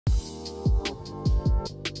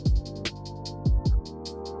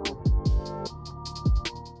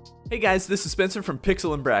Hey guys, this is Spencer from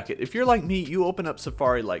Pixel and Bracket. If you're like me, you open up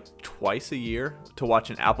Safari like twice a year to watch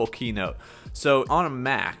an Apple keynote. So on a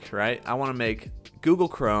Mac, right, I want to make Google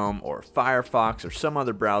Chrome or Firefox or some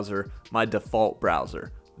other browser my default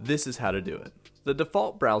browser. This is how to do it. The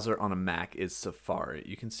default browser on a Mac is Safari.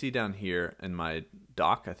 You can see down here in my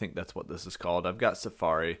dock, I think that's what this is called. I've got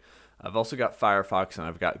Safari. I've also got Firefox and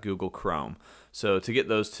I've got Google Chrome. So to get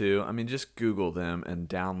those two, I mean, just Google them and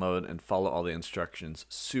download and follow all the instructions.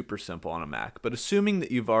 Super simple on a Mac. But assuming that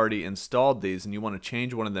you've already installed these and you want to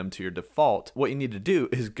change one of them to your default, what you need to do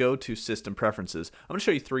is go to System Preferences. I'm going to show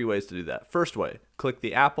you 3 ways to do that. First way, click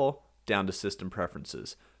the Apple, down to System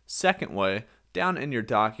Preferences. Second way, down in your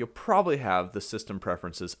dock, you'll probably have the System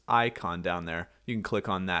Preferences icon down there. You can click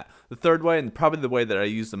on that. The third way, and probably the way that I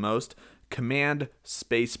use the most, Command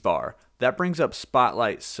Spacebar. That brings up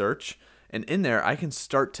Spotlight Search, and in there I can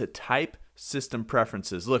start to type System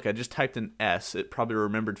Preferences. Look, I just typed an S. It probably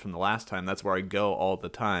remembered from the last time. That's where I go all the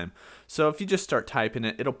time. So if you just start typing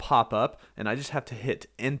it, it'll pop up, and I just have to hit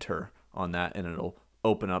Enter on that, and it'll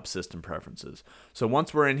open up System Preferences. So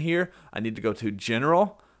once we're in here, I need to go to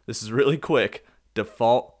General. This is really quick.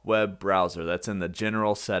 Default web browser. That's in the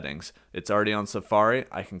general settings. It's already on Safari.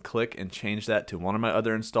 I can click and change that to one of my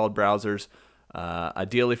other installed browsers.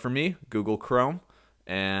 Ideally for me, Google Chrome.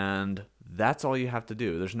 And that's all you have to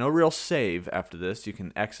do. There's no real save after this. You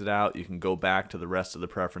can exit out. You can go back to the rest of the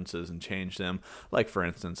preferences and change them. Like for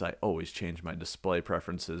instance, I always change my display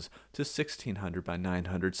preferences to 1600 by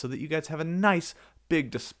 900 so that you guys have a nice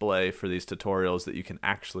big display for these tutorials that you can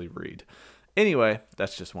actually read. Anyway,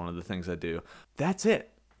 that's just one of the things I do. That's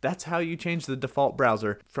it. That's how you change the default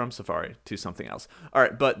browser from Safari to something else. All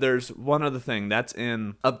right, but there's one other thing that's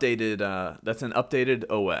in updated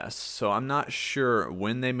OS. So I'm not sure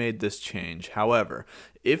when they made this change. However,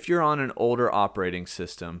 if you're on an older operating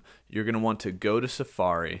system, you're going to want to go to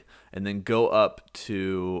Safari and then go up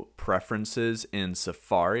to Preferences in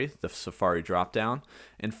Safari, the Safari dropdown,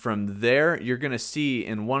 and from there you're going to see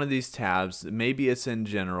in one of these tabs, maybe it's in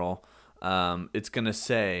General. It's going to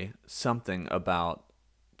say something about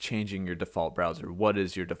changing your default browser. What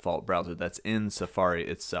is your default browser? That's in Safari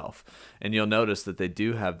itself. And you'll notice that they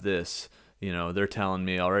do have this, you know, they're telling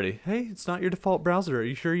me already, hey, it's not your default browser. Are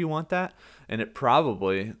you sure you want that? And it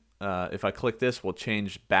probably, if I click this, will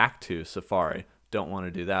change back to Safari. Don't want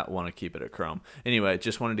to do that, want to keep it at Chrome. Anyway,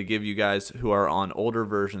 just wanted to give you guys who are on older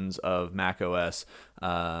versions of Mac OS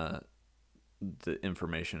the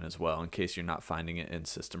information as well in case you're not finding it in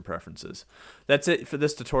System Preferences. That's it for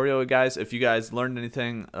this tutorial, guys. If you guys learned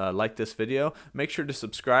anything like this video, make sure to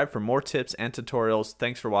subscribe for more tips and tutorials.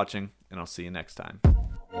 Thanks for watching, and I'll see you next time.